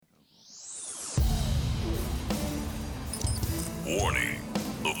Warning.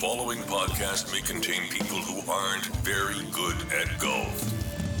 The following podcast may contain people who aren't very good at golf.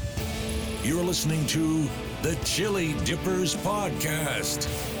 You're listening to the Chillidippers podcast.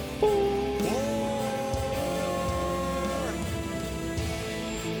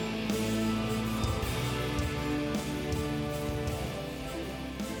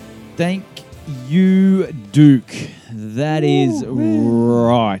 Thank you, Duke. That is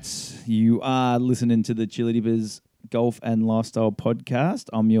right. You are listening to the Chillidippers Golf and Lifestyle Podcast.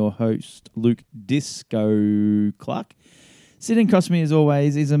 I'm your host, Luke Disco Clark. Sitting across from me, as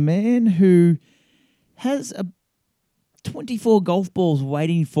always, is a man who has 24 golf balls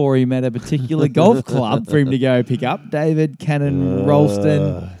waiting for him at a particular golf club for him to go pick up. David Cannon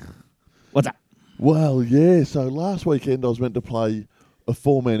Ralston. What's up? Well, yeah, so last weekend I was meant to play a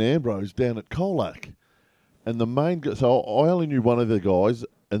four-man Ambrose down at Colac. And the main guy, so I only knew one of the guys,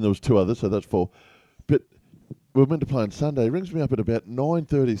 and there was two others, so that's four. But we were meant to play on Sunday. He rings me up at about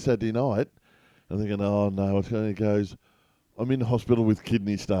 9:30 Saturday night. I'm thinking, oh, no, what's going on? He goes, I'm in the hospital with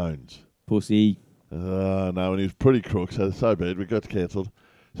kidney stones. Pussy. No, and he was pretty crook, so bad. We got cancelled.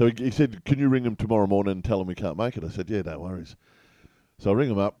 So he said, can you ring him tomorrow morning and tell him we can't make it? I said, yeah, no worries. So I ring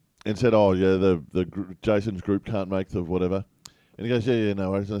him up and said, oh, yeah, the Jason's group can't make the whatever. And he goes, yeah,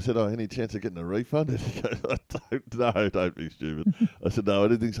 no worries. And I said, oh, any chance of getting a refund? And he goes, don't be stupid. I said, no, I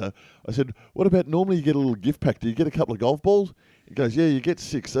didn't think so. I said, what about normally you get a little gift pack? Do you get a couple of golf balls? He goes, yeah, you get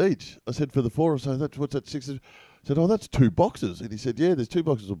 6 each. I said, for the four of us, what's that, 6? I said, oh, that's 2 boxes. And he said, yeah, there's 2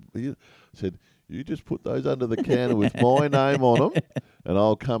 boxes. I said, you just put those under the counter with my name on them, and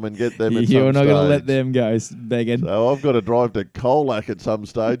I'll come and get them at some stage. You're not going to let them go begging. So I've got to drive to Colac at some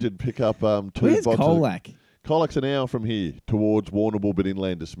stage and pick up 2 Where's boxes. Colac? Colac's an hour from here, towards Warrnambool, but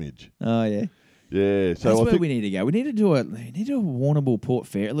inland a smidge. Oh, yeah. Yeah, so that's I where think we need to go. We need to do a Warrnambool Port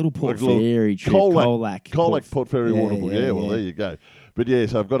Fair, a little Port like Fairy trip. Colac Port Fairy, Warrnambool. Yeah, well, yeah. there you go. But yeah,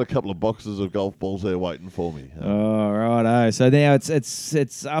 so I've got a couple of boxes of golf balls there waiting for me. Oh, righto. So now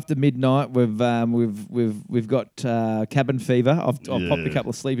it's after midnight. We've got cabin fever. I've popped a couple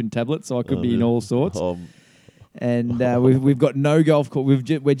of sleeping tablets, so I could be in all sorts. And we've got no golf course.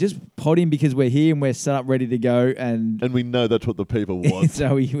 We're just potting because we're here and we're set up ready to go. And we know that's what the people want.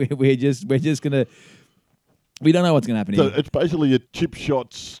 So we're just gonna. We don't know what's gonna happen So here. it's basically a chip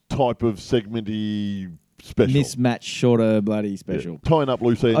shots type of segmenty special. Mismatch, shorter, bloody special. Yeah. Tying up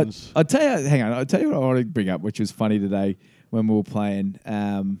loose ends. I'll tell you. Hang on. I'll tell you what I want to bring up, which was funny today when we were playing.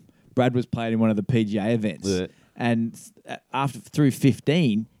 Brad was playing in one of the PGA events, and through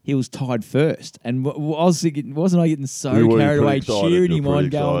 15. He was tied first, and I was thinking, wasn't I getting so carried away, excited. cheering him on,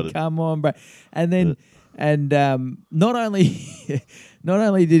 going, "Come on, bro!" And then, not only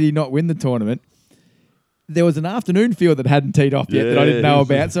did he not win the tournament, there was an afternoon field that hadn't teed off yet that I didn't know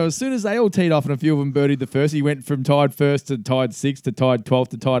about. So as soon as they all teed off and a few of them birdied the first, he went from tied first to tied 6th to tied 12th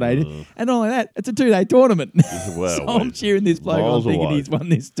to tied 18th. And not only that, it's a 2-day tournament. Wow, so I'm cheering this bloke on thinking away. He's won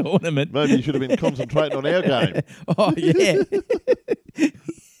this tournament. Maybe you should have been concentrating on our game. Oh, yeah.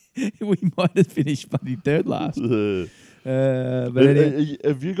 We might have finished bloody third last. But anyway.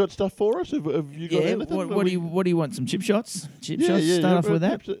 Have you got stuff for us? Have you got anything? What do you want? Some chip shots? Start off with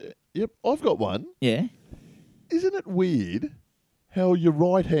that? Yep, I've got one. Yeah. Isn't it weird how you're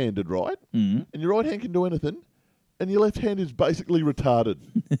right-handed, right? Mm. And your right hand can do anything, and your left hand is basically retarded.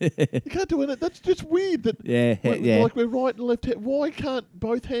 You can't do anything. That's just weird. Like we're right and left hand. Why can't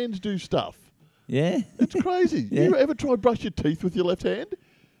both hands do stuff? Yeah. It's crazy. Yeah. You ever try brush your teeth with your left hand?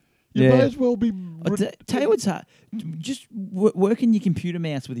 You may as well be... tell you what's hard. Just working your computer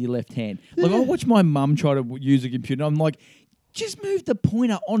mouse with your left hand. Like, I watch my mum try to use a computer. I'm like, just move the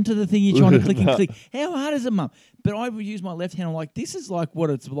pointer onto the thing you're trying to click and click. How hard is it, mum? But I would use my left hand. I'm like, this is like what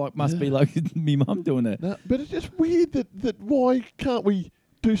it's like. Must be like me mum doing it. No, but it's just weird that why can't we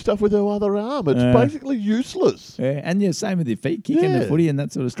do stuff with our other arm? It's basically useless. Yeah, and same with your feet, kicking the footy and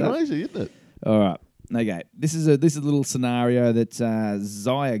that sort of stuff. Crazy, isn't it? All right. Okay, this is a little scenario that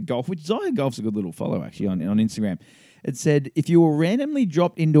Zaya Golf, which Zaya Golf's a good little follow actually on Instagram. It said, if you were randomly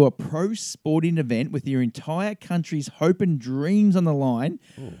dropped into a pro sporting event with your entire country's hope and dreams on the line,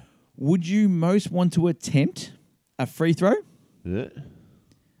 would you most want to attempt a free throw,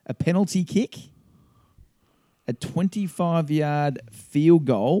 a penalty kick, a 25-yard field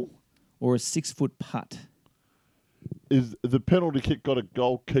goal, or a 6-foot putt? Is the penalty kick got a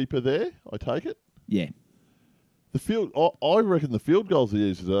goalkeeper there? I take it. Yeah. The field, I reckon the field goal's the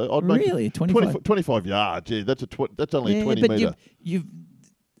easiest. I'd make really? 25 yards. Yeah, that's only a 20 metre.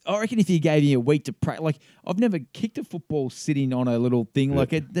 I reckon if you gave me a week to practice, like I've never kicked a football sitting on a little thing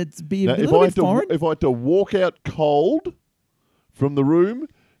like it. That'd be a little bit foreign. If I had to walk out cold from the room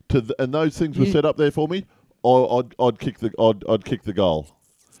and those things were set up there for me, I'd kick the goal.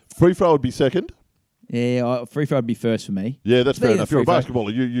 Free throw would be second. Yeah, free throw would be first for me. Yeah, that's fair Speaking enough. of You're a free throw,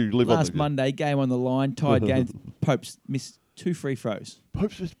 basketballer. You live Last on the Monday, game on the line, tied game. Popes missed 2 free throws.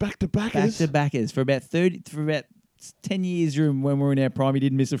 Popes just back-to-backers. Back-to-backers. For about 10 years when we were in our prime, he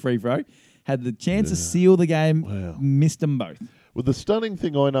didn't miss a free throw. Had the chance to seal the game, Wow. missed them both. Well, the stunning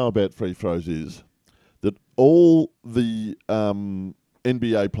thing I know about free throws is that all the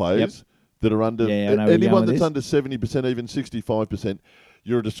NBA players that are under, I know where you're going anyone with that's this. under 70%, even 65%,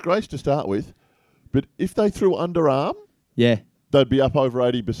 you're a disgrace to start with. But if they threw underarm, Yeah. they'd be up over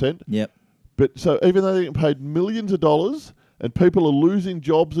 80%. Yep. But so even though they get paid millions of dollars and people are losing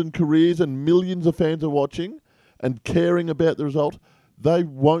jobs and careers and millions of fans are watching and caring about the result, they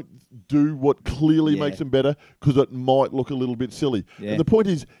won't do what clearly makes them better because it might look a little bit silly. Yeah. And the point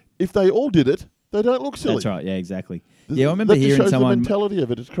is, if they all did it, they don't look silly. That's right. Yeah, exactly. Yeah, I remember that just hearing shows someone the mentality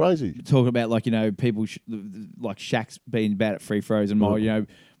of it. It's crazy. talking about people like Shaq's being bad at free throws and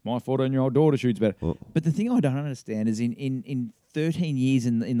my 14-year-old daughter shoots better. But the thing I don't understand is in 13 years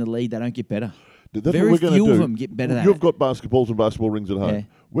in the league, they don't get better. That's Very what we're few do. of them get better at You've it. got basketballs and basketball rings at home. Yeah.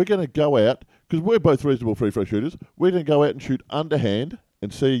 We're going to go out, because we're both reasonable free throw shooters, we're going to go out and shoot underhand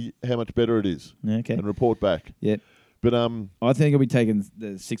and see how much better it is. Okay. And report back. Yeah. But I think I'll be taking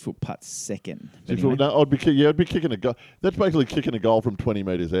the 6-foot putt second. Anyway. I'd be kicking a goal. That's basically kicking a goal from 20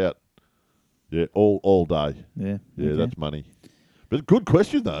 metres out. Yeah, all day. Yeah. Yeah, okay. that's money. But good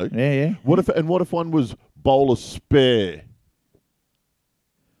question though. Yeah. What if one was bowler spare?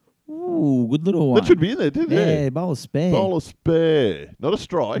 Ooh, good little one. That should be in there, didn't it? Yeah, bowler spare. Bowler spare, not a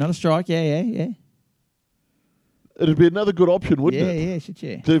strike. Not a strike. Yeah. It'd be another good option, wouldn't it? Yeah, shit,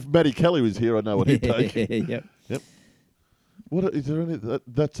 yeah. So if Matty Kelly was here, I know what he'd take. Yep. What is there any?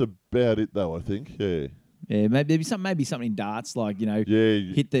 That's about it, though. I think. Yeah. Yeah, maybe something in darts, like Yeah.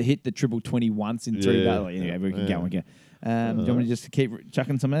 hit the triple 20 once in 3 Yeah. days. Yeah, we can go. Do you Uh-huh. want me to just keep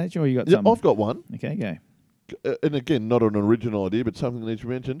chucking some of that, or you got Yeah, something? I've got one. Okay, go. And again, not an original idea, but something that needs to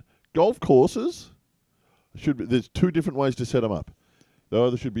be mentioned. Golf courses should be. There's 2 different ways to set them up. There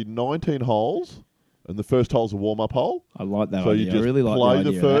either should be 19 holes, and the first hole's a warm-up hole. I like that So idea. you just I really like play the the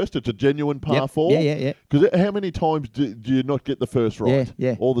idea of that. first. It's a genuine par Yep. 4. Yeah. Because how many times do you not get the first right?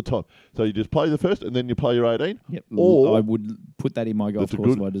 Yeah. All the time. So you just play the first, and then you play your 18. Yep. Or I would put that in my golf that's a course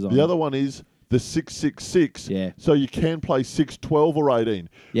good. by design. The other one is the 6-6-6. Yeah. So you can play 6, 12, or 18.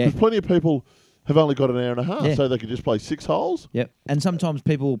 Yeah. Because plenty of people have only got an hour and a half, Yeah. so they can just play 6 holes. Yep. And sometimes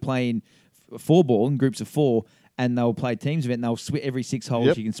people will play in 4-ball in groups of 4, and they'll play teams event. And they'll switch every 6 holes.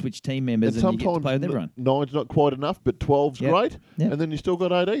 Yep. You can switch team members, And and you get to sometimes play with everyone. 9's not quite enough, but 12's Yep. great. Yep. And then you still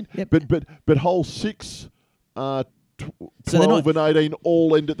got 18. Yep. But hole 6, 12 So they're not- and 18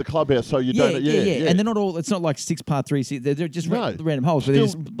 all end at the clubhouse, so you don't. Yeah. And they're not all. It's not like 6 par 3. They're just No. random holes. But,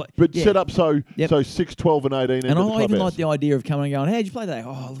 Still, but yeah. set up so Yep. 6, 12, and 18 end And at the I clubhouse. even like the idea of coming and going, hey, did you play that?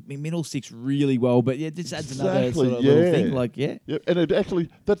 Oh, look, my middle 6 really well. But yeah, this adds another sort of little thing. Like, yeah. Yep. And it actually,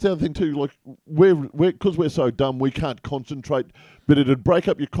 that's the other thing too. Like because we're so dumb, we can't concentrate. But it'd break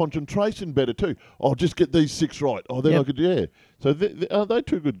up your concentration better too. Oh, just get these 6 right. Oh, then I could, yeah. So are they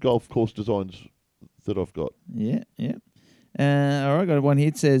 2 good golf course designs that I've got? Yeah. All right, got one here.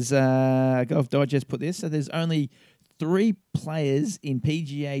 It says, Golf Digest put this. So there's only 3 players in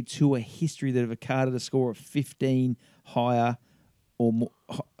PGA Tour history that have carded a score of 15 higher or more,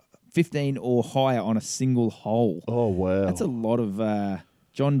 15 or higher on a single hole. Oh, wow. That's a lot of.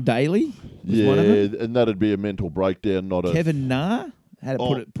 John Daly was Yeah, one of them. and that'd be a mental breakdown, not a... Kevin Na had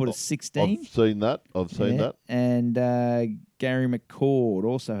to put a 16. I've seen that. And Gary McCord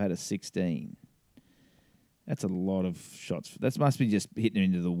also had a 16. That's a lot of shots. That must be just hitting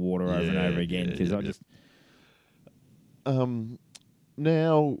into the water over and over again. Because I just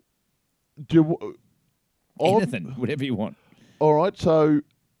now, do you, anything, whatever you want. all right. So,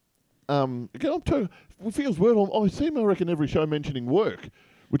 again, I'm talking. It feels weird. I seem, I reckon, every show mentioning work,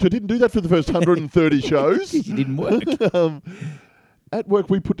 which I didn't do that for the first 130 shows. You didn't work. At work,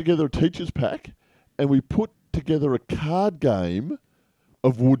 we put together a teacher's pack, and we put together a card game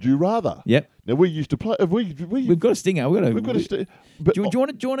of Would You Rather. Yep. Now we used to play. We've got a stinger. We've got do you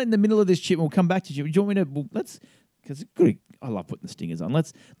want it in the middle of this chip? We'll come back to you. Do you want me to? Well, let's. Because I love putting the stingers on.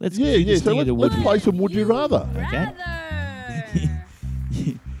 Let's yeah. keep the So stinger to let's Would play some Would You Rather. Okay.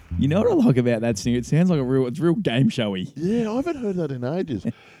 You know what I like about that stinger? It sounds like it's real game showy. Yeah, I haven't heard that in ages.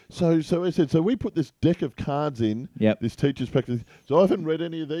 So I said, so we put this deck of cards in. Yep. This teacher's pack. So I haven't read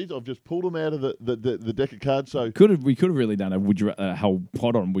any of these. I've just pulled them out of the deck of cards. So We could have really done a whole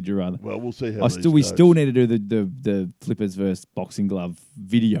pod on Would You Rather. well, we'll see how. We still need to do the flippers versus boxing glove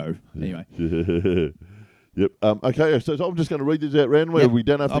video. Anyway, Yep. Okay. So I'm just going to read these out randomly. Yep. We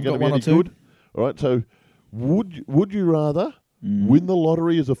don't have to I've go got to be one any or two. good. All right. So Would you rather win the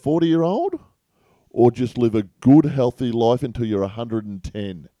lottery as a 40-year-old or just live a good, healthy life until you're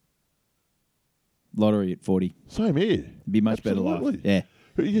 110? Lottery at 40. Same here. Be much better Absolutely. life. Yeah.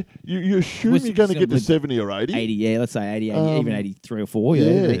 You assume you're going to get to 70 or 80? 80, yeah, let's say 80, even 83 or 4.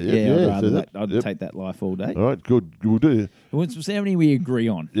 yeah, I'd take that life all day. All right, good. We'll do. What's how many we agree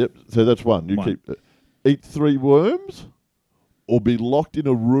on? Yep, so that's one. You keep eat 3 worms or be locked in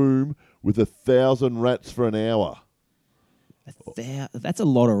a room with 1,000 rats for an hour. That's a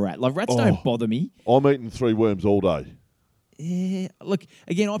lot of rats. Like, rats don't bother me. I'm eating 3 worms all day. Yeah, look,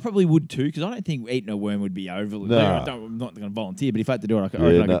 again, I probably would too, because I don't think eating a worm would be overly... No. I'm not going to volunteer, but if I had to do it, I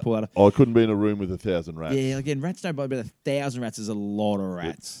could pull out I couldn't be in a room with 1,000 rats. Yeah, again, rats don't bother me, but 1,000 rats is a lot of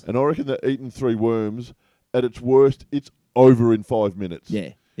rats. Yep. And I reckon that eating 3 worms, at its worst, it's over in 5 minutes.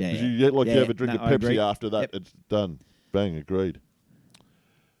 Yeah. Because you get you have a drink of Pepsi after that, it's done. Bang, agreed.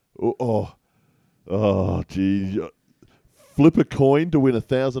 Gee. Flip a coin to win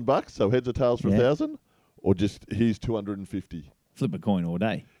 $1,000, so heads or tails for 1,000, or just here's 250. Flip a coin all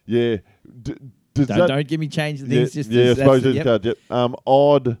day. Yeah. Don't give me change the things. I suppose there's cards. Yep.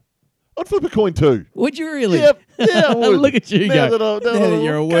 I'd flip a coin too. Would you really? Yep. Yeah, I would. Look at you now go. Now that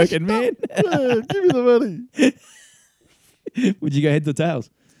you're a working man. Yeah, give me the money. Would you go heads or tails?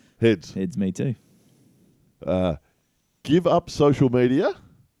 Heads. Heads, me too. Give up social media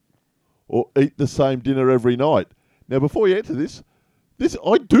or eat the same dinner every night. Now, before you answer this,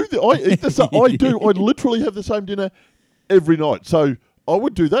 I do. I eat the same. I do. I literally have the same dinner every night. So I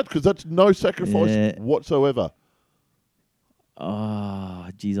would do that because that's no sacrifice whatsoever. Oh,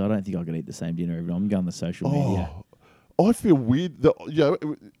 geez, I don't think I could eat the same dinner every night. I'm going the social media. I feel weird.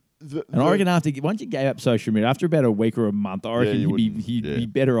 And I reckon once you gave up social media, after about a week or a month, I reckon you'd be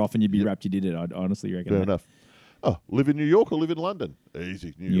better off and you'd be wrapped you did it. I'd honestly reckon. Fair enough. Oh, live in New York or live in London?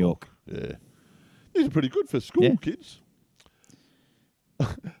 Easy, New York. Yeah. These are pretty good for school kids.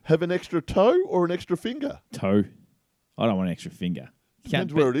 Have an extra toe or an extra finger? Toe. I don't want an extra finger.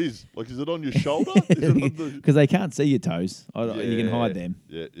 Depends where it is. Like, is it on your shoulder? Because they can't see your toes. You can hide them.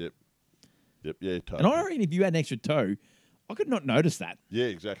 Yep, toe. And I reckon if you had an extra toe, I could not notice that. Yeah,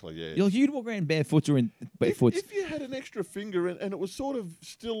 exactly, yeah. You'd walk around barefoot or in barefoot. If you had an extra finger and it was sort of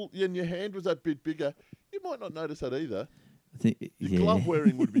still, and your hand was that bit bigger, you might not notice that either. I think, your glove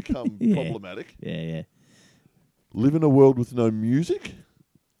wearing would become problematic. Yeah. Live in a world with no music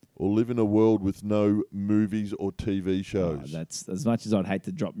or live in a world with no movies or TV shows? That's as much as I'd hate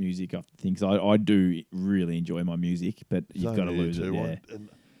to drop music off the things. I do really enjoy my music, but you've got to lose it. Yeah. And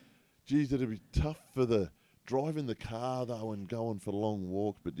geez, it'd be tough for the driving the car though and going for long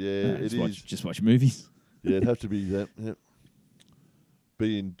walks. But just watch movies. Yeah, it'd have to be that. Yep.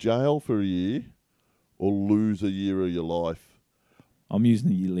 Be in jail for a year or lose a year of your life. I'm using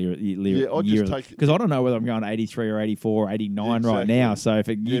the year because I don't know whether I'm going 83 or 84 or 89 right now. So if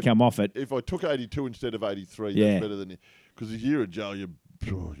you come off it, if I took 82 instead of 83, that's better than because a year of jail, you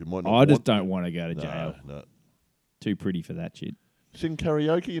might not. I just don't want to go to jail. No, too pretty for that shit. Sing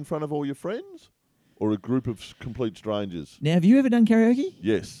karaoke in front of all your friends or a group of complete strangers. Now, have you ever done karaoke?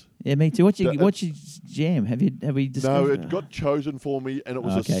 Yes. Yeah, me too. What's your jam? Have we discussed? No, it got chosen for me, and it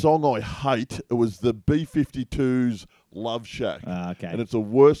was a song I hate. It was the B-52's Love Shack. Okay. And it's a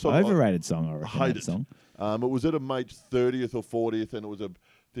worse song. Overrated song, I reckon. I hate it. Song. It was at a mate's 30th or 40th, and it was a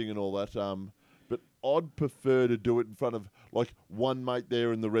thing and all that. But I'd prefer to do it in front of like one mate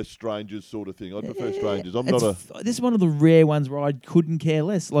there and the rest strangers, sort of thing. I'd prefer strangers. This is one of the rare ones where I couldn't care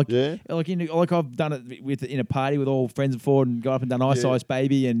less. Like I've done it in a party with all friends before, and got up and done Ice Ice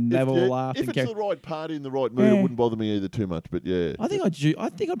Baby, and they've all laughed. If it's the right party in the right mood, it wouldn't bother me either too much. But I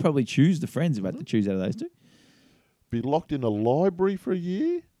think I'd probably choose the Friends if I had to choose out of those two. Be locked in a library for a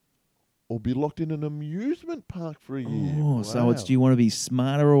year, or be locked in an amusement park for a year. Oh, wow. So do you want to be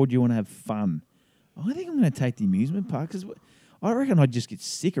smarter or do you want to have fun? I think I'm going to take the amusement park because I reckon I'd just get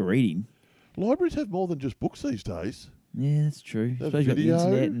sick of reading. Libraries have more than just books these days. Yeah, that's true.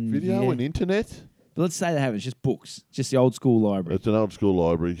 Video and internet. But let's say they have it. It's just books. Just the old school library. It's an old school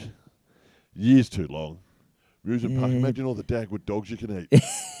library. Years too long. Amusement park. Imagine all the Dagwood dogs you can eat.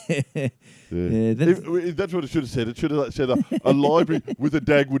 That's what it should have said. It should have said a library with a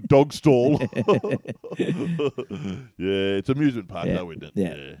Dagwood dog stall. Yeah, it's amusement park though, isn't it?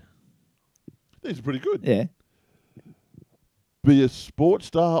 Yeah. These are pretty good. Yeah. Be a sports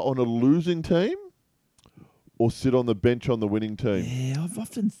star on a losing team or sit on the bench on the winning team? Yeah, I've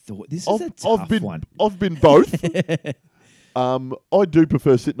often thought this is a tough one. I've been both. I do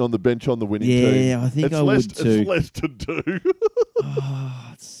prefer sitting on the bench on the winning team. Yeah, I think I would too. It's less to do.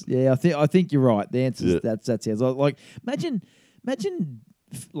 I think you're right. The answer is that sounds like imagine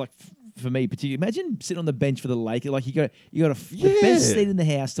like for me, particularly. Imagine sitting on the bench for the Lakers. Like you got the best seat in the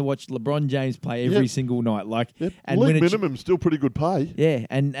house to watch LeBron James play every single night. Like and league minimum still pretty good pay. Yeah,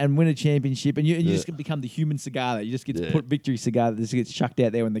 and win a championship, and you just become the human cigar that you just get to put victory cigar that just gets chucked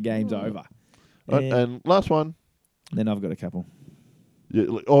out there when the game's over. Right, and last one. Then I've got a couple. Yeah.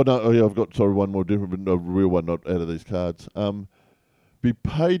 I've got one more different, but a real one, not out of these cards. Be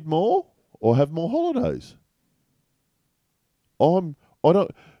paid more or have more holidays. I don't,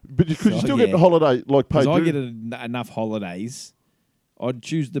 but you still get the holiday like paid. Because I get enough holidays, I'd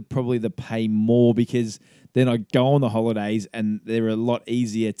choose probably the pay more because then I go on the holidays and they're a lot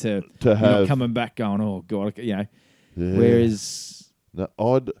easier to have. Not coming back going, oh God, Yeah. Whereas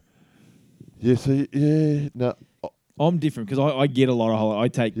I'm different because I get a lot of holiday. I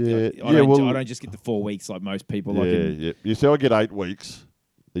don't just get the 4 weeks like most people. You see, I get 8 weeks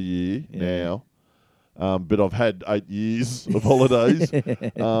a year now. But I've had 8 years of holidays.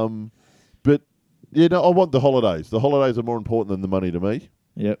 But I want the holidays. The holidays are more important than the money to me.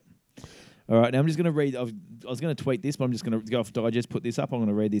 Yep. All right. Now I'm just going to read. I was going to tweet this, but I'm just going to go off Digest, put this up. I'm going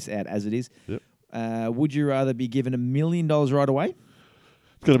to read this out as it is. Yep. Would you rather be given $1 million right away?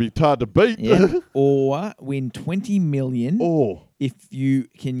 It's going to be hard to beat. Yep. Or win $20 million if you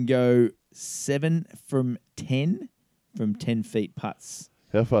can go 7 from 10 from 10 feet putts?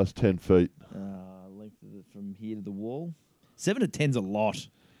 How far is 10 feet? Length of from here to the wall. 7 to 10's a lot.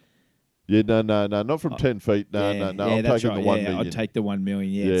 Yeah, no, not from 10 feet. No. I'm taking the 1 million. I'd take the 1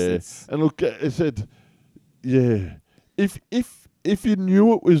 million. Yeah. And look, it said, if you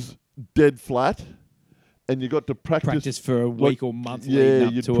knew it was dead flat and you got to practice for a week or month, leading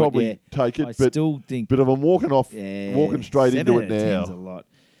up you'd to probably take it. I still think. But if I'm walking straight into it now, 7 to 10's a lot.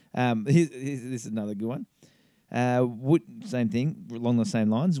 This is another good one. Same thing along the same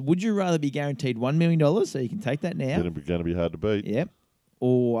lines. Would you rather be guaranteed $1 million so you can take that now? It's going to be hard to beat. Yep.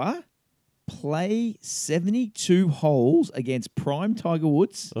 Or play 72 holes against prime Tiger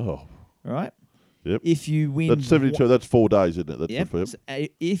Woods. Oh. All right. Yep. If you win, that's 72. That's 4 days, isn't it? That's yep. So,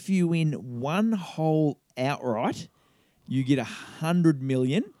 if you win one hole outright, you get $100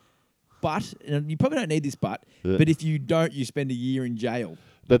 million. But you probably don't need this. But if you don't, you spend a year in jail.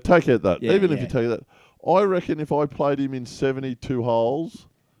 Now take out that. Even if you take that. I reckon if I played him in 72 holes...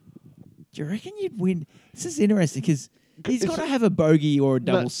 Do you reckon you'd win? This is interesting because he's got to have a bogey or a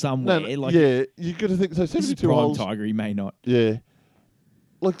double somewhere. You got to think... So 72 holes... Prime Tiger, he may not. Yeah.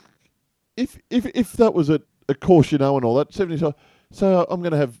 Like, if that was a course, and all that, 72... So I'm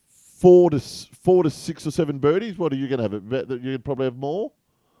going to have 4 to 6 or 7 birdies. What are you going to have? You'd probably have more?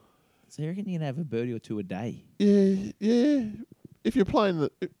 So you reckon you're going to have a birdie or two a day? Yeah. If you're playing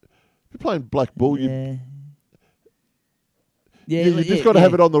If you're playing Black Bull, you just got to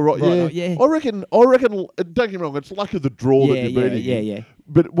have it on the right. Yeah. I reckon. Don't get me wrong. It's luck of the draw that you're beating. Yeah.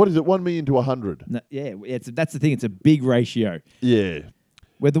 But what is it? 1 million to 100. No, that's the thing. It's a big ratio. Yeah.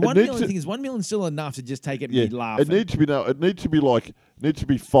 Where the 1 million thing is 1 million still enough to just take it and be laughing. It needs to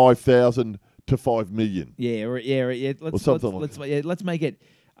be 5,000 to 5 million. Let's make it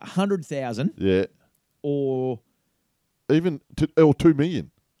 100,000. Yeah. Or 2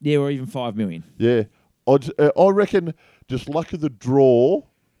 million. Yeah, or even 5 million. Yeah. I reckon just luck of the draw,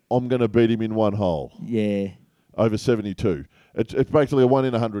 I'm going to beat him in one hole. Yeah. Over 72. It's basically a 1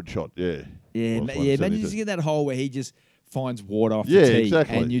 in 100 shot. Yeah. Yeah. Imagine just get that hole where he just finds water off the tee.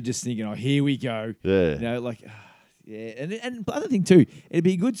 Exactly. And you're just thinking, here we go. Yeah. And the other thing too, it'd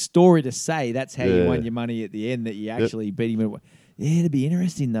be a good story to say that's how you won your money at the end, that you actually beat him. It'd be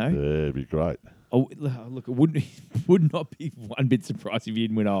interesting though. Yeah, it'd be great. Oh, look! It would not be one bit surprised if you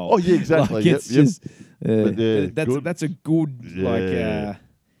didn't win a hole. Oh, yeah, exactly. It's just that's a good You got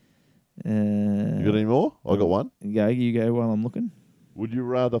any more? I got one. You go while I'm looking. Would you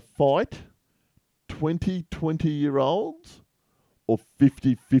rather fight 20-year-olds or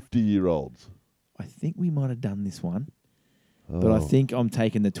 50-year-olds? I think we might have done this one, but I think I'm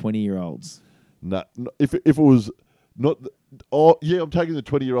taking the 20-year-olds. No, if it was not. I'm taking the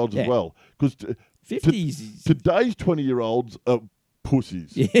 20-year-olds as well because 50s. Today's 20-year-olds are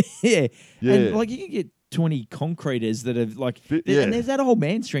pussies. Yeah. And you can get 20 concreters that have and there's that old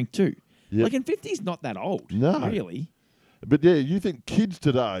man strength too. Yep. And 50's not that old. No, really. But you think kids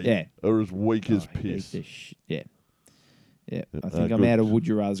today are as weak as piss. Yeah. I think I'm out of Would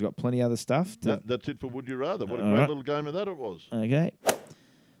You Rather's. Got plenty of other stuff. That's it for Would You Rather. What a great little game of that it was. Okay.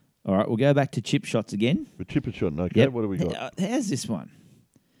 All right, we'll go back to chip shots again. For chipper shot, okay. Yep. What do we got? How's this one?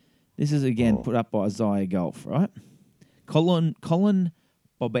 This is again put up by Isaiah Golf, right? Colin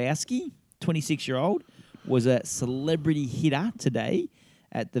Bobowski, 26-year-old, was a celebrity hitter today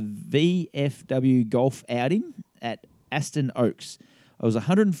at the VFW golf outing at Aston Oaks. It was a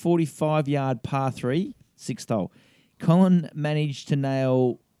 145-yard par 3, 6th hole. Colin managed to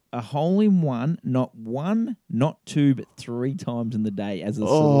nail a hole-in-one, not one, not two, but 3 times in the day as a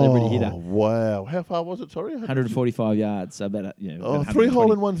celebrity hitter. Oh, wow. How far was it, sorry? 145 yards, so about, about 3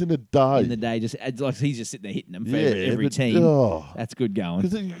 hole-in-ones in a day. in the day. Just like he's just sitting there hitting them for Yeah, every but, team. That's good going.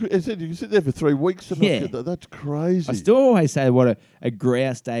 Because you can sit there for 3 weeks and not get that. That's crazy. I still always say what a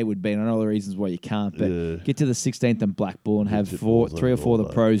grouse day would be, and I know the reasons why you can't, but get to the 16th and black ball and have 3 or 4 of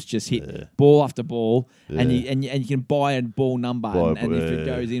the pros just hit ball after ball, and you can buy a ball number, and if it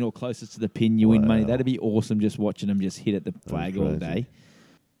goes in or closest to the pin, you win money. That'd be awesome, just watching them just hit at the flag all day.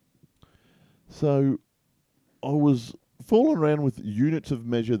 So I was fooling around with units of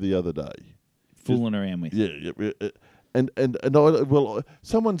measure the other day. Fooling around with? Yeah.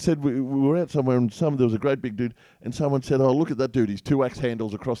 Someone said we were out somewhere and there was a great big dude, and someone said, "Oh, look at that dude! He's 2 axe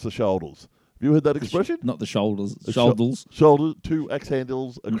handles across the shoulders." Have you heard that expression? Not the shoulders. Shoulders. Shoulders. 2 axe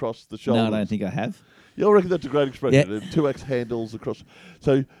handles across the shoulders. No, I don't think I have. Yeah, I reckon that's a great expression. 2 axe handles across.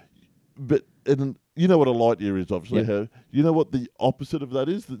 So, and you know what a light year is, obviously. Yep. You know what the opposite of that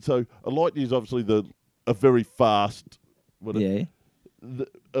is? So a light year is obviously a very fast. A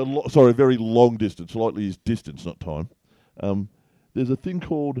very long distance. Light year is distance, not time. There's a thing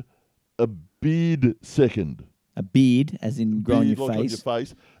called a beard second. A beard, as in grow on your like face. On your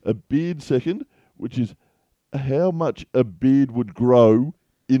face. A beard second, which is how much a beard would grow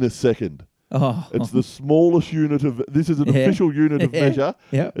in a second. Oh. It's the smallest unit of... This is an official unit of measure.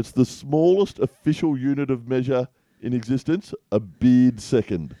 Yep. It's the smallest official unit of measure in existence, a beard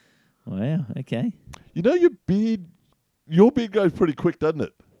second. Wow, okay. You know your beard goes pretty quick, doesn't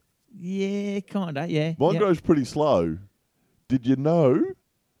it? Yeah, kind of, yeah. Mine grows pretty slow. Did you know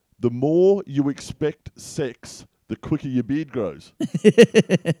the more you expect sex, the quicker your beard grows?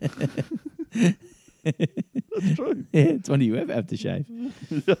 That's true. Yeah, it's one of you ever have to shave.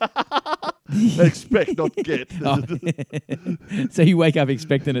 Expect, not get. So you wake up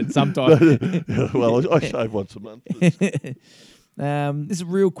expecting it sometime. Well, I shave once a month. This is a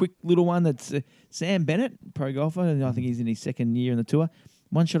real quick little one. That's Sam Bennett, pro golfer. I think he's in his 2nd year in the tour.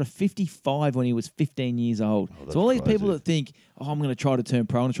 One shot of 55 when he was 15 years old. So all these people that think, I'm going to try to turn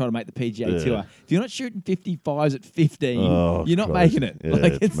pro, I'm going to try to make the PGA Tour. If you're not shooting 55s at 15, you're not making it.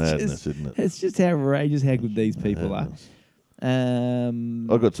 Yeah, it's madness, isn't it? It's just outrageous how good these people are.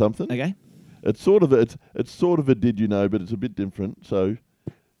 I've got something. Okay. It's sort of a did you know, but it's a bit different. So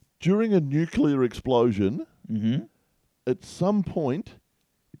during a nuclear explosion, at some point,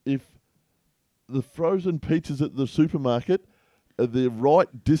 if the frozen pizzas at the supermarket are the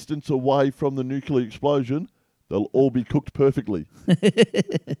right distance away from the nuclear explosion, they'll all be cooked perfectly.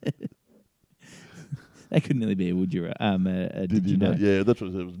 That could nearly be a would you? Did you know? Yeah, that's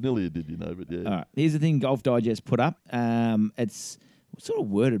what it was. Nearly a did you know, but yeah. All right. Here's the thing Golf Digest put up. It's sort of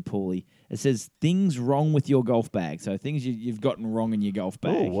worded poorly. It says things wrong with your golf bag. So things you've gotten wrong in your golf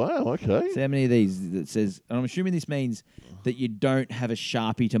bag. Oh, wow, okay. So how many of these that says, and I'm assuming this means that you don't have a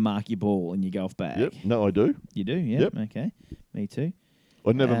Sharpie to mark your ball in your golf bag. Yep, no, I do. You do, yeah? Yep. Okay, me too.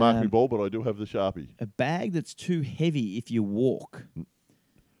 I never mark my ball, but I do have the Sharpie. A bag that's too heavy if you walk.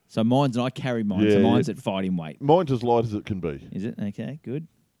 So I carry mine, so mine's at fighting weight. Mine's as light as it can be. Is it? Okay, good.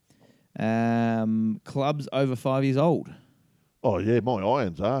 Clubs over 5 years old. Oh, yeah, my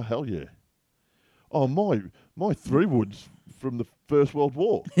irons are. Hell yeah. Oh, my 3-woods from the First World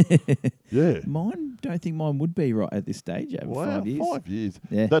War. Yeah. Don't think mine would be right at this stage over 5 years. 5 years.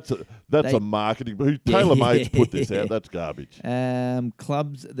 Yeah. That's a marketing... TaylorMade's put this out. That's garbage.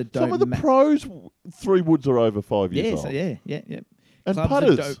 Clubs that don't... Some of the pros, 3-woods are over 5 years old. Yeah. And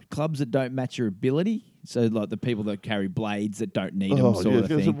putters. Clubs that don't match your ability. So like the people that carry blades that don't need them sort of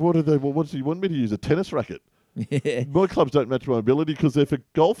thing. So what are they? Well, what do you want me to use? A tennis racket? Yeah. My clubs don't match my ability because they're for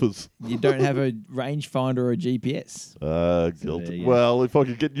golfers. You don't have a rangefinder or a GPS. Guilty. Well, if I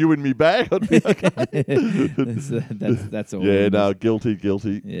could get you in me bag, I'd be okay. that's all. Yeah, no, guilty.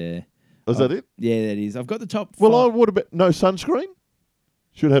 Yeah. Is that it? Yeah, that is. I've got the top. Well, what about no sunscreen?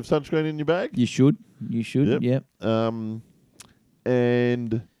 Should have sunscreen in your bag. You should. Yep.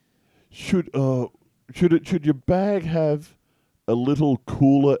 And should your bag have a little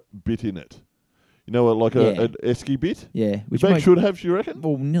cooler bit in it? You know, like an esky bit? Yeah. Which bag should have, you reckon?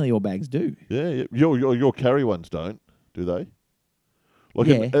 Well, nearly all bags do. Yeah. Your carry ones don't, do they? Like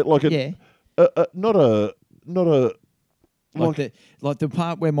the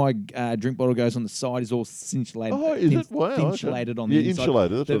part where my drink bottle goes on the side is all insulated. Oh, is it? Wow. Insulated on the inside.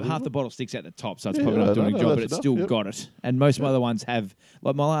 Insulated. Half the bottle sticks out the top, so it's probably not doing a job, but it's still got it. And most of my other ones have,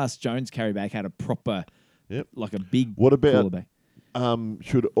 like my last Jones carry bag had a proper, like a big. What about cooler bag.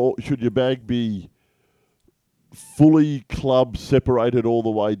 Should your bag be fully club separated all the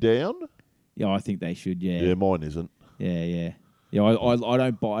way down? Yeah, I think they should. Yeah. Yeah, mine isn't. Yeah. I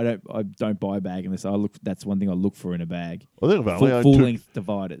don't buy a bag unless I look. That's one thing I look for in a bag. I think I've only owned full two. length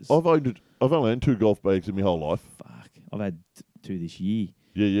dividers. I've only owned 2 golf bags in my whole life. Fuck, I've had 2 this year.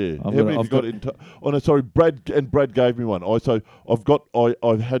 Yeah. I've How many have you got in? Oh no, sorry. Brad gave me one.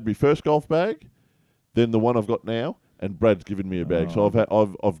 I've had my first golf bag, then the one I've got now, and Brad's given me a bag. So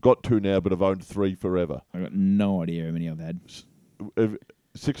I've got 2 now, but I've owned 3 forever. I've got no idea how many I've had.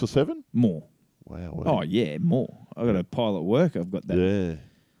 6 or 7? More. Wow. Oh yeah, more. I've got a pile at work. I've got that. Yeah.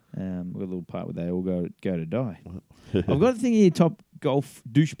 We've got a little part where they all go to die. I've got a thing here, top golf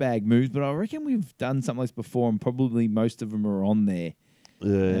douchebag moves, but I reckon we've done something like this before, and probably most of them are on there.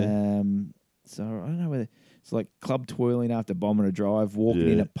 Yeah. So I don't know whether it's like club twirling after bombing a drive, walking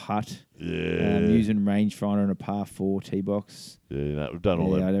in a putt, using rangefinder and a par 4 tee box. Yeah, we've done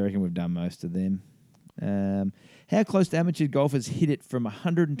all that. I reckon we've done most of them. How close do amateur golfers hit it from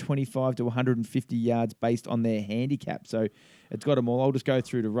 125 to 150 yards based on their handicap? So it's got them all. I'll just go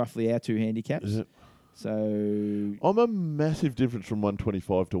through to roughly our 2 handicaps. Is it? So I'm a massive difference from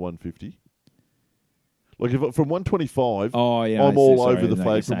 125 to 150. Like if from 125, I'm all over the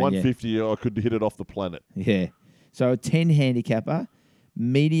flag. From 150, I could hit it off the planet. Yeah. So a 10 handicapper,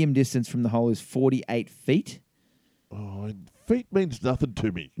 medium distance from the hole is 48 feet. Oh, feet means nothing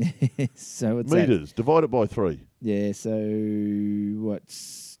to me. So it's meters. Divide it by 3. Yeah. So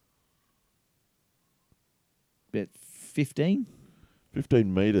what's about 15?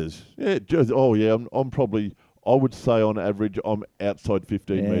 15 meters. Yeah. I'm probably. I would say on average, I'm outside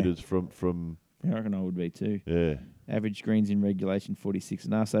 15 meters from. I reckon I would be too. Yeah. Average greens in regulation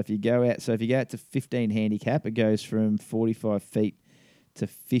 46.5. So if you go out to 15 handicap, it goes from 45 feet to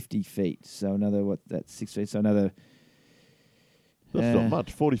 50 feet. So another 6 feet. So another. That's not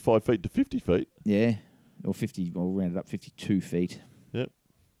much. 45 feet to 50 feet. Yeah, or 50. I'll round it up. 52 feet. Yep.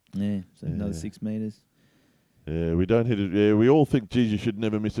 Yeah. So another 6 meters. Yeah, we don't hit it. Yeah, we all think, geez, you should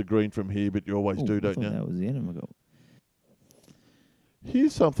never miss a green from here, but you always do, don't you? That was the end of my goal.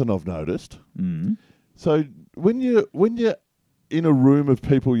 Here's something I've noticed. Mm. So when you're in a room of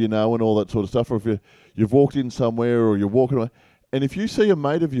people you know and all that sort of stuff, or if you've walked in somewhere or you're walking away, and if you see a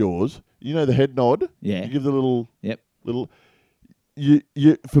mate of yours, you know the head nod. Yeah. You give the little. Yep. Little. You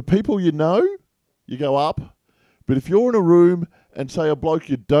for people you know, you go up. But if you're in a room and say a bloke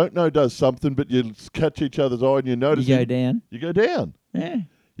you don't know does something, but you catch each other's eye and you notice you go down. You go down. Yeah.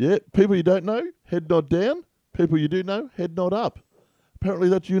 Yeah. People you don't know, head nod down. People you do know, head nod up. Apparently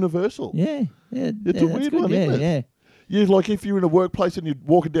that's universal. Yeah. It's a weird one, isn't it? Yeah. Yeah, like if you're in a workplace and you're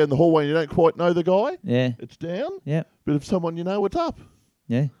walking down the hallway and you don't quite know the guy, it's down. Yeah. But if someone you know, it's up.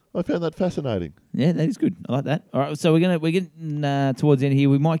 Yeah. I found that fascinating. Yeah, that is good. I like that. All right, so we're getting towards the end here.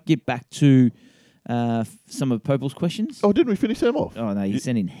 We might get back to some of Popel's questions. Oh, didn't we finish them off? Oh no, you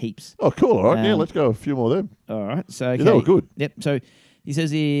sent in heaps. Oh, cool. All right, let's go a few more of them. All right, so okay. Yeah, they were good. Yep. So he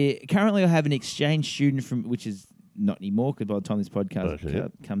says here, currently I have an exchange student from, which is not anymore because by the time this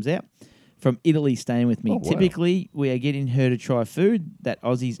podcast comes out, from Italy staying with me. Oh, wow. Typically, we are getting her to try food that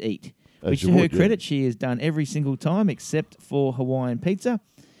Aussies eat, which to her credit, she has done every single time except for Hawaiian pizza.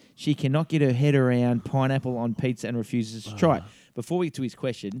 She cannot get her head around pineapple on pizza and refuses to try it. Before we get to his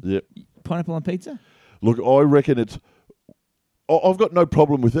question, pineapple on pizza? Look, I reckon it's... I've got no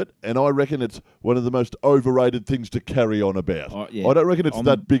problem with it, and I reckon it's one of the most overrated things to carry on about. I don't reckon it's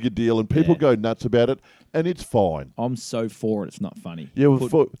that big a deal, and people go nuts about it, and it's fine. I'm so for it, it's not funny. Yeah,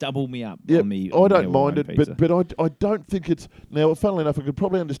 well, double me up yeah, on me. I don't mind it, pizza. but I don't think it's... Now, funnily enough, I could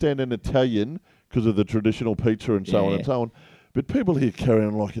probably understand an Italian because of the traditional pizza and so on and so on. But people here carry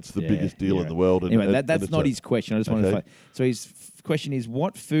on like it's the biggest deal in the world. Anyway, that's not his question. I just wanted to say. So his question is,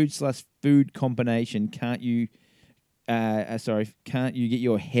 what food combination can't you get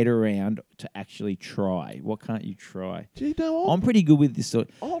your head around to actually try? What can't you try? Do you know I'm pretty good with this sort.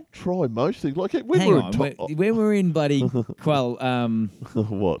 I'll try most things. Like when when we're in bloody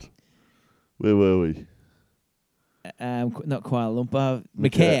what? Where were we? Not Kuala Lumpur,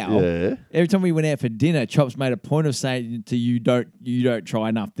 Macau. Yeah. Every time we went out for dinner, Chops made a point of saying to you don't try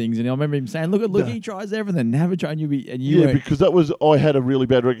enough things, and I remember him saying, "Look, he tries everything. Have a try." Because I had a really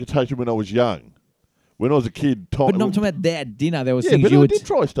bad reputation when I was young. When I was a kid, but no, I'm talking about that dinner. There was things but you I would did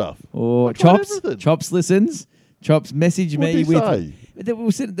try stuff. Or Chops listens. Chops messaged me with. Say?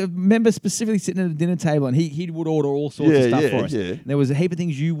 The member specifically sitting at the dinner table, and he would order all sorts of stuff for us. Yeah. And there was a heap of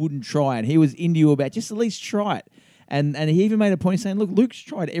things you wouldn't try, and he was into you about just at least try it. And he even made a point saying, "Look, Luke's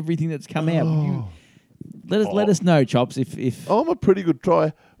tried everything that's come out. Let us know, Chops, if I'm a pretty good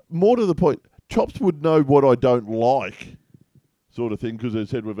try. More to the point, Chops would know what I don't like, sort of thing, because they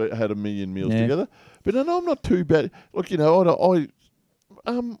said we've had a million meals together. But no, I'm not too bad. Look, you know,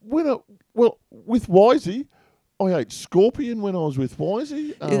 with Wisey, I ate scorpion when I was with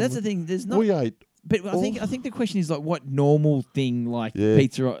Wisey. Yeah, that's the thing. There's not. We ate. But I think the question is like, what normal thing like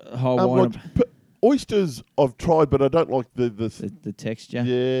pizza, Hawaiian, oysters I've tried, but I don't like the texture.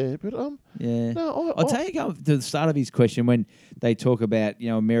 Yeah, but yeah. No, I'll tell you to the start of his question when they talk about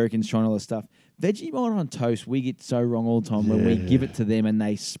Americans trying all this stuff. Vegemite on toast, we get so wrong all the time when we give it to them and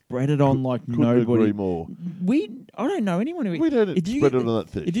they spread it on like nobody. Couldn't agree more. I don't know anyone who... We don't spread it on that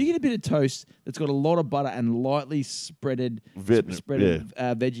thing. If you get a bit of toast that's got a lot of butter and lightly spreaded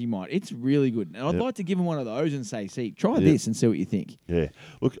Vegemite, it's really good. And I'd like to give them one of those and say, see, try this and see what you think. Yeah.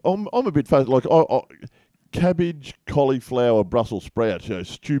 Look, I'm a bit fast. Like, cabbage, cauliflower, Brussels sprouts,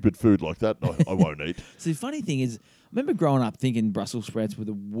 stupid food like that, I won't eat. So the funny thing is, I remember growing up thinking Brussels sprouts were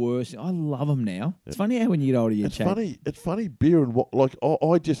the worst. I love them now. It's funny how when you get older you change. It's funny, beer and like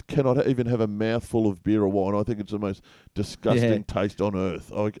I just cannot even have a mouthful of beer or wine. I think it's the most disgusting taste on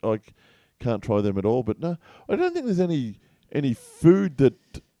earth. I can't try them at all. But no, I don't think there's any food that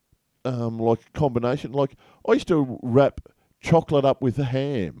like combination. Like I used to wrap chocolate up with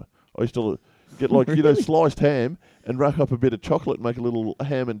ham. I used to get sliced ham and rack up a bit of chocolate and make a little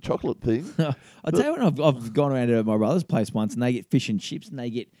ham and chocolate thing. I'll tell you when I've gone around to my brother's place once and they get fish and chips and they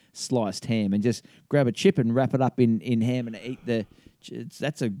get sliced ham and just grab a chip and wrap it up in ham and eat the...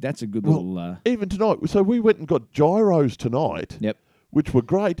 That's a good little... Even tonight. So we went and got gyros tonight. Yep. Which were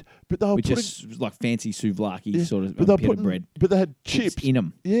great, but they were just like fancy souvlaki sort of bread. But they had chips in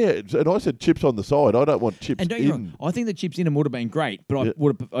them. Yeah, and I said chips on the side. I don't want chips and don't in. get me wrong, I think the chips in them would have been great, but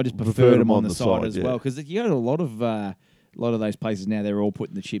I just preferred them on the side as well, because you go to a lot of those places now. They're all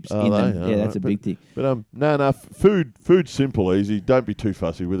putting the chips in them. Yeah, that's a big thing. But no, food's simple, easy. Don't be too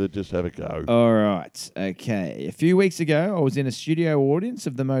fussy with it. Just have a go. All right, okay. A few weeks ago, I was in a studio audience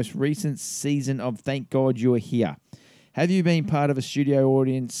of the most recent season of Thank God You're Here. Have you been part of a studio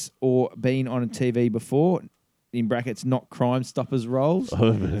audience or been on a TV before? In brackets, not Crime Stoppers roles.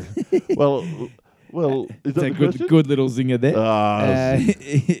 well, is that a good little zinger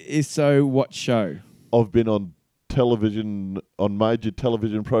there. So, what show? I've been on television, on major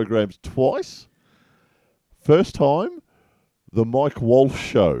television programs twice. First time, the Mike Walsh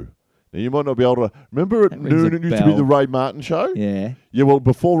Show. Now, you might not be able to... Remember at noon it used to be the Ray Martin Show? Yeah. Yeah, well,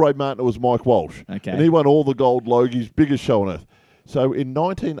 before Ray Martin, it was Mike Walsh. Okay. And he won all the gold Logies, biggest show on earth. So in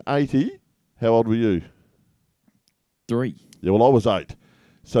 1980, how old were you? 3. Yeah, well, I was 8.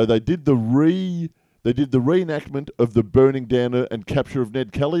 So they did the reenactment of the burning down and capture of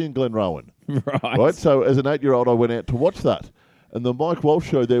Ned Kelly in Glenrowan. Right. So as an 8-year-old, I went out to watch that. And the Mike Walsh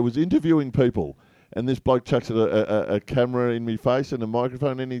Show there was interviewing people. And this bloke chucks a camera in me face and a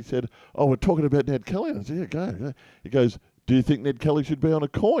microphone, and he said, "Oh, we're talking about Ned Kelly." And I said, "Yeah, go." He goes, "Do you think Ned Kelly should be on a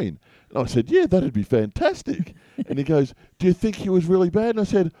coin?" And I said, "Yeah, that'd be fantastic." And he goes, "Do you think he was really bad?" And I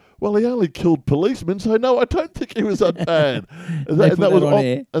said, "Well, he only killed policemen, so no, I don't think he was that bad." And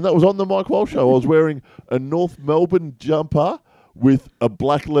that was on the Mike Walsh Show. I was wearing a North Melbourne jumper with a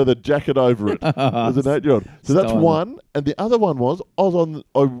black leather jacket over it as an 8-year-old. So that's one. And the other one was I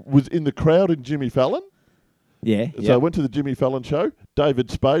was in the crowd in Jimmy Fallon. Yeah. So I went to the Jimmy Fallon show.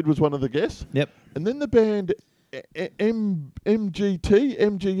 David Spade was one of the guests. Yep. And then the band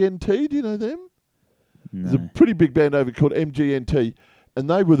MGNT, do you know them? No. There's a pretty big band over called MGNT. And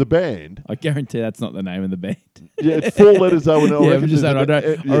they were the band. I guarantee that's not the name of the band. Yeah, it's 4 letters though. And I'm just saying,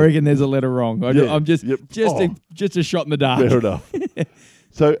 I reckon there's a letter wrong. I'm just a shot in the dark. Fair enough.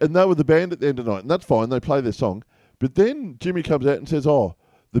 So, and they were the band at the end of the night, and that's fine. They play their song, but then Jimmy comes out and says, "Oh,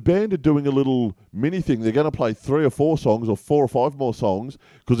 the band are doing a little mini thing. They're going to play 3 or 4 songs, or 4 or 5 more songs,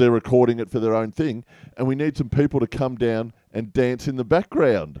 because they're recording it for their own thing, and we need some people to come down and dance in the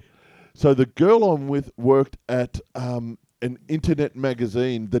background." So the girl I'm with worked at an internet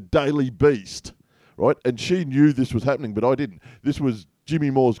magazine, The Daily Beast, right? And she knew this was happening, but I didn't. This was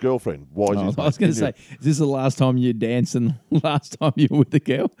Jimmy Moore's girlfriend. I was going to say, is this the last time you danced and last time you were with the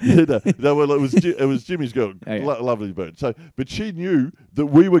girl? No, well, it was Jimmy's girl. Okay. Lovely bird. So, but she knew that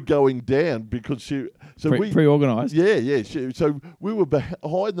we were going down because she... Pre-organised? Yeah. So we were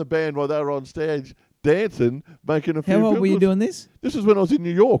behind the band while they were on stage dancing, making a few... How old were you doing this? This was when I was in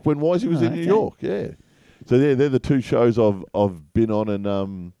New York, when Wisey was in New York, yeah. So they're the 2 shows I've been on,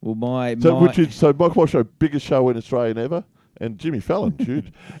 and Mike Walsh Show, biggest show in Australia ever, and Jimmy Fallon,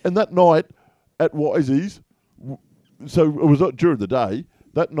 huge. And that night at Wisey's, so it was not during the day.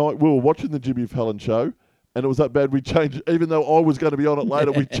 That night we were watching the Jimmy Fallon show, and it was that bad we changed. Even though I was going to be on it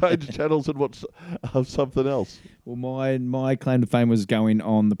later, we changed channels and watched something else. Well, my claim to fame was going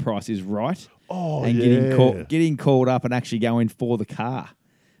on The Price Is Right. and getting called up and actually going for the car.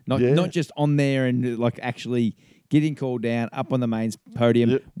 Not just on there and like actually getting called down, up on the main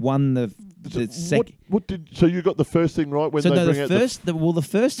podium, won the second. So you got the first thing right when they bring out the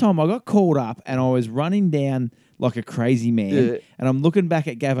first time I got called up and I was running down like a crazy man, and I'm looking back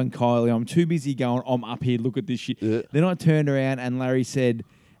at Gavin Kiley. I'm too busy going, I'm up here, look at this shit. Yeah. Then I turned around and Larry said,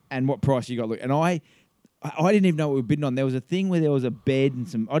 and what price you got? Look, and I didn't even know what we were bidding on. There was a thing where there was a bed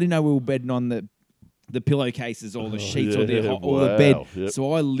and I didn't know we were bidding on the pillowcases or the sheets or the bed. Yep.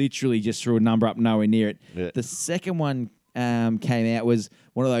 So I literally just threw a number up nowhere near it. Yeah. The second one came out was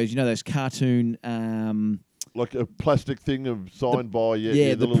one of those, those cartoon... like a plastic thing signed by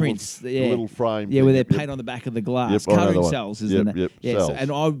the prints, the little frame, where they paint on the back of the glass, cartoon cells, isn't it? Yep, yeah. Cells. So, and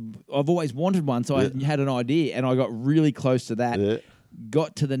I've always wanted one, so I had an idea, and I got really close to that. Yeah.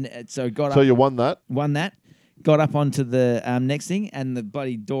 Got to the so you won that. Won that. Got up onto the next thing, and the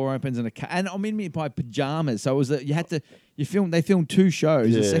bloody door opens, and I'm in my pajamas. So it was They filmed 2 shows.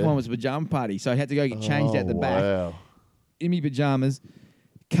 Yeah. The second one was a pajama party, so I had to go get changed at the back in my pajamas.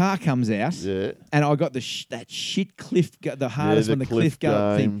 Car comes out, and I got that shit cliff, the hardest one, the cliff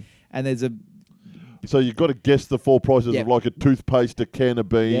go thing. And there's a... So you've got to guess the 4 prices of like a toothpaste, a can of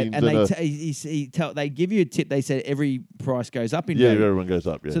beans. And they give you a tip. They said every price goes up in value. Yeah, everyone goes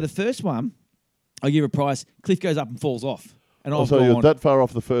up, yeah. So the first one, I give a price, cliff goes up and falls off. And so you're that far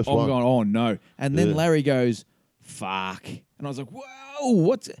off the first one? I'm going, oh no. And then Larry goes, fuck. And I was like, whoa,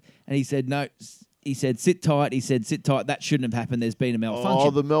 what's it? And he said, no... He said, sit tight. He said, sit tight. That shouldn't have happened. There's been a malfunction. Oh,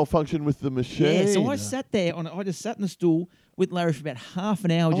 the malfunction with the machine. Yeah, so I sat there. I just sat in the stool with Larry for about half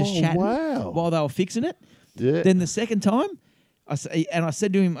an hour just chatting while they were fixing it. Yeah. Then the second time, I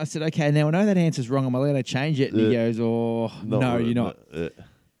said to him, okay, now I know that answer's wrong. Am I allowed to change it? And he goes, no, you're not.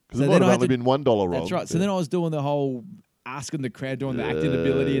 Because it might have only been $1 wrong. That's right. So then I was doing the whole asking the crowd, doing the acting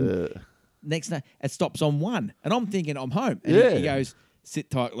ability. And next day, it stops on 1. And I'm thinking, I'm home. And he goes...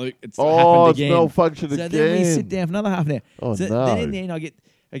 Sit tight, Luke. It's happened again. It's malfunctioned again. So then we sit down for another half an hour. Oh, no. Then in the end,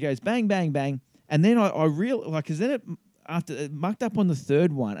 it goes bang, bang, bang. And then I realized, because then it mucked up on the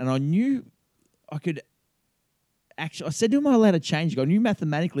third one, and I knew I could actually, I said to him, I allowed to change it. I knew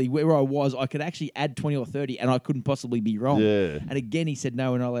mathematically where I was, I could actually add 20 or 30, and I couldn't possibly be wrong. Yeah. And again, he said,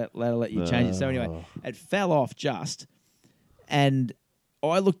 no, we're not allowed to let you change it. So anyway, it fell off just, and...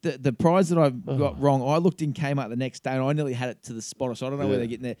 I looked at the prize that I got wrong. I looked in Kmart the next day, and I nearly had it to the spotter, so I don't know where they're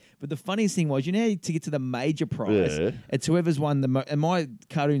getting there. But the funniest thing was, to get to the major prize, it's whoever's won and my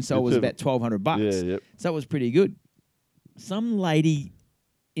cartoon cell was about $1,200. Yeah, so that was pretty good. Some lady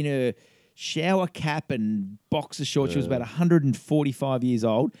in a shower cap and boxer shorts, she was about 145 years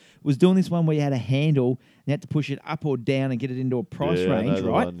old, was doing this one where you had a handle, and you had to push it up or down and get it into a price range,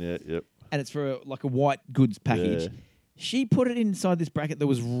 right? And it's for a white goods package. Yeah. She put it inside this bracket that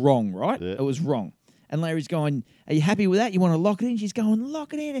was wrong, right? Yeah. It was wrong. And Larry's going, are you happy with that? You want to lock it in? She's going,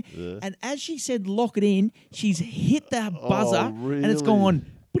 lock it in. Yeah. And as she said, lock it in, she's hit the buzzer and it's gone.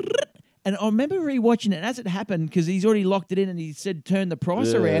 And I remember rewatching it. And as it happened, because he's already locked it in and he said, turn the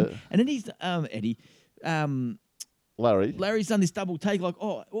price around. And then he's, Larry's done this double take like,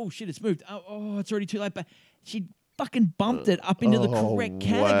 oh shit, it's moved. Oh, it's already too late. But she fucking bumped it up into the correct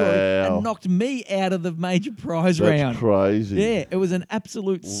category and knocked me out of the major prize round. That's crazy. Yeah, it was an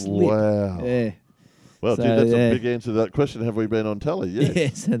absolute slip. Wow. Yeah. Well, dude, that's a big answer to that question. Have we been on telly? Yes. Yeah,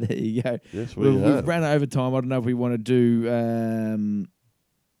 so there you go. Yes, we've ran over time. I don't know if we want to do...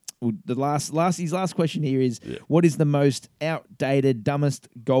 his last question here is, what is the most outdated, dumbest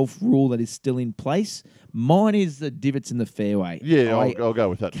golf rule that is still in place? Mine is the divots in the fairway. Yeah, I'll go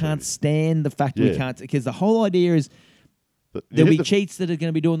with that. Can't stand the fact we can't, because the whole idea is there'll be cheats that are going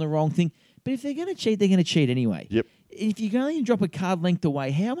to be doing the wrong thing. But if they're going to cheat, they're going to cheat anyway. Yep. If you can only drop a card length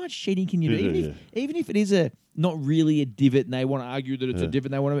away, how much cheating can you do? Even if it is not really a divot and they want to argue that it's a divot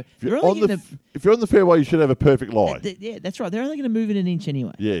and they want to... If you're on the fairway, you should have a perfect lie. Yeah, that's right. They're only going to move it an inch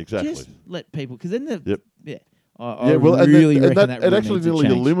anyway. Yeah, exactly. Just let people... Because then the... Yep. Yeah. I really reckon that it actually nearly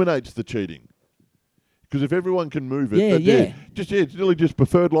change. eliminates the cheating. Because if everyone can move it... it's really just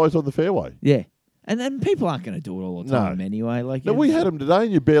preferred lies on the fairway. Yeah. And then people aren't going to do it all the time anyway. No, we had them today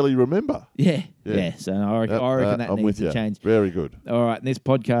and you barely remember. Yeah. So I reckon that needs to change. Very good. All right, and this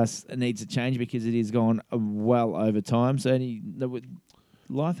podcast needs to change because it has gone well over time. So any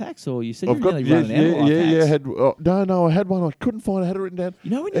life hacks, or you said you're nearly running out of life hacks? No, I had one. I couldn't find it. I had it written down.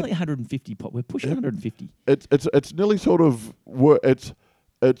 You know, we're nearly 150. We're pushing 150. It's nearly sort of...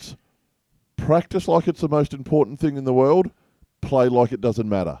 It's practice like it's the most important thing in the world. Play like it doesn't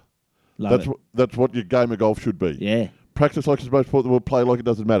matter. That's what your game of golf should be. Yeah. practice like it's most sport, we'll play like it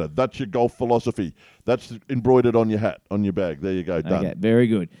doesn't matter. That's your golf philosophy. That's embroidered on your hat, on your bag. There you go, done. Okay, very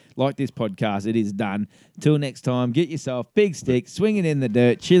good. Like this podcast, it is done. Till next time, get yourself big stick, swing it in the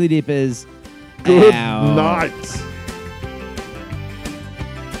dirt. Chillidippers. Good out. night.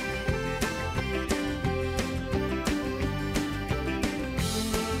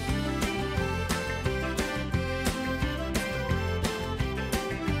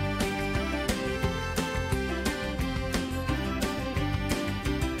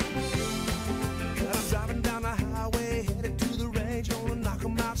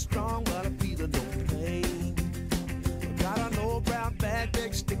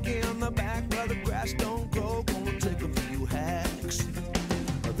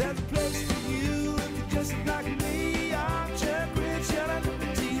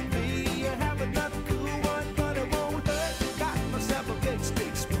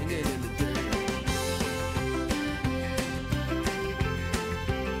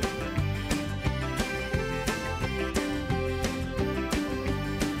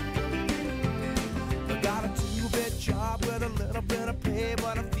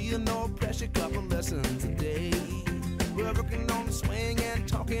 Couple lessons a day. We're working on the swing and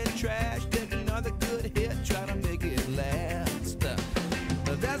talking trash.